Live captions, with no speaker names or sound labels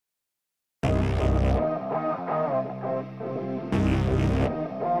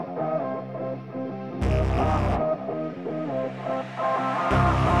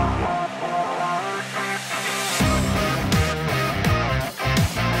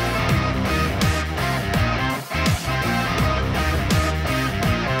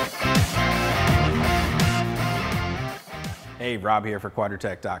Hey, Rob here for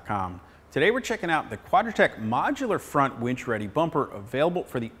Quadratec.com. Today we're checking out the Quadratec modular front winch ready bumper available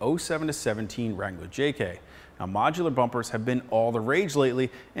for the 07 to 17 Wrangler JK. Now, modular bumpers have been all the rage lately,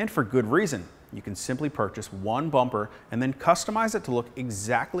 and for good reason. You can simply purchase one bumper and then customize it to look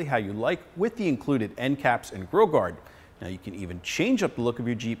exactly how you like with the included end caps and grille guard. Now, you can even change up the look of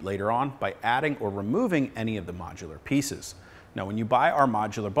your Jeep later on by adding or removing any of the modular pieces. Now, when you buy our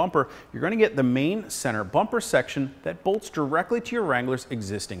modular bumper, you're going to get the main center bumper section that bolts directly to your Wrangler's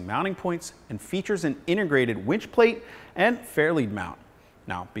existing mounting points and features an integrated winch plate and fair lead mount.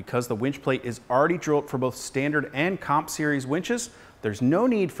 Now, because the winch plate is already drilled for both standard and comp series winches, there's no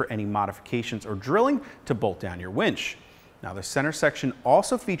need for any modifications or drilling to bolt down your winch. Now, the center section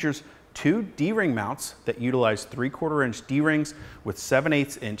also features two D-ring mounts that utilize 3/4 inch D-rings with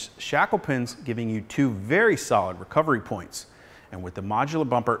 7/8 inch shackle pins, giving you two very solid recovery points. And with the modular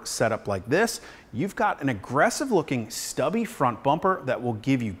bumper set up like this, you've got an aggressive looking stubby front bumper that will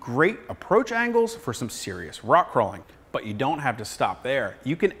give you great approach angles for some serious rock crawling. But you don't have to stop there.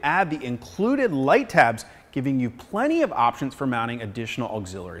 You can add the included light tabs, giving you plenty of options for mounting additional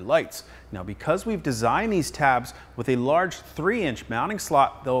auxiliary lights. Now, because we've designed these tabs with a large 3-inch mounting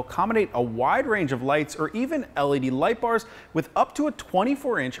slot, they'll accommodate a wide range of lights or even LED light bars with up to a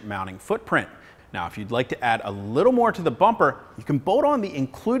 24-inch mounting footprint. Now, if you'd like to add a little more to the bumper, you can bolt on the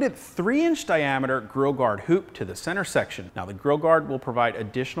included 3-inch diameter grille guard hoop to the center section. Now, the grille guard will provide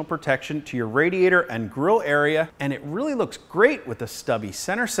additional protection to your radiator and grille area, and it really looks great with the stubby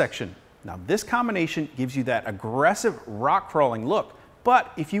center section. Now, this combination gives you that aggressive rock crawling look,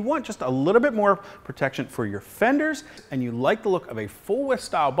 but if you want just a little bit more protection for your fenders and you like the look of a full width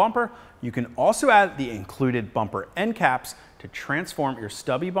style bumper, you can also add the included bumper end caps to transform your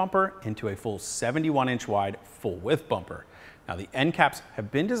stubby bumper into a full 71-inch wide full width bumper. Now, the end caps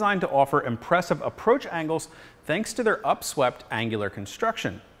have been designed to offer impressive approach angles thanks to their upswept angular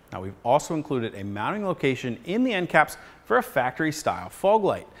construction. Now, we've also included a mounting location in the end caps for a factory style fog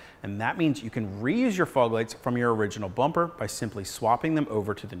light, and that means you can reuse your fog lights from your original bumper by simply swapping them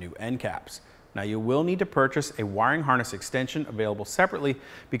over to the new end caps. Now, you will need to purchase a wiring harness extension available separately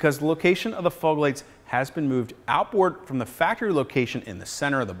because the location of the fog lights has been moved outboard from the factory location in the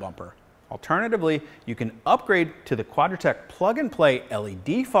center of the bumper. Alternatively, you can upgrade to the Quadratec plug-and-play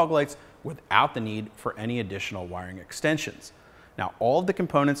LED fog lights without the need for any additional wiring extensions. Now, all of the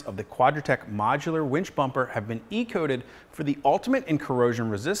components of the Quadratec modular winch bumper have been E-coated for the ultimate in corrosion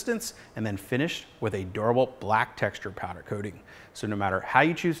resistance and then finished with a durable black texture powder coating. So no matter how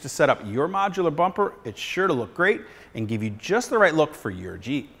you choose to set up your modular bumper, it's sure to look great and give you just the right look for your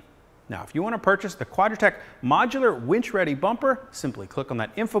Jeep. Now, if you want to purchase the Quadratec modular winch ready bumper, simply click on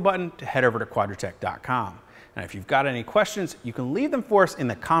that info button to head over to Quadratec.com. And if you've got any questions, you can leave them for us in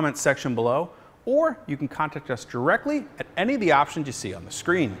the comments section below, or you can contact us directly at any of the options you see on the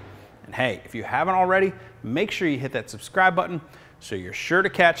screen. And hey, if you haven't already, make sure you hit that subscribe button so you're sure to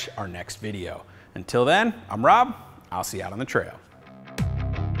catch our next video. Until then, I'm Rob. I'll see you out on the trail.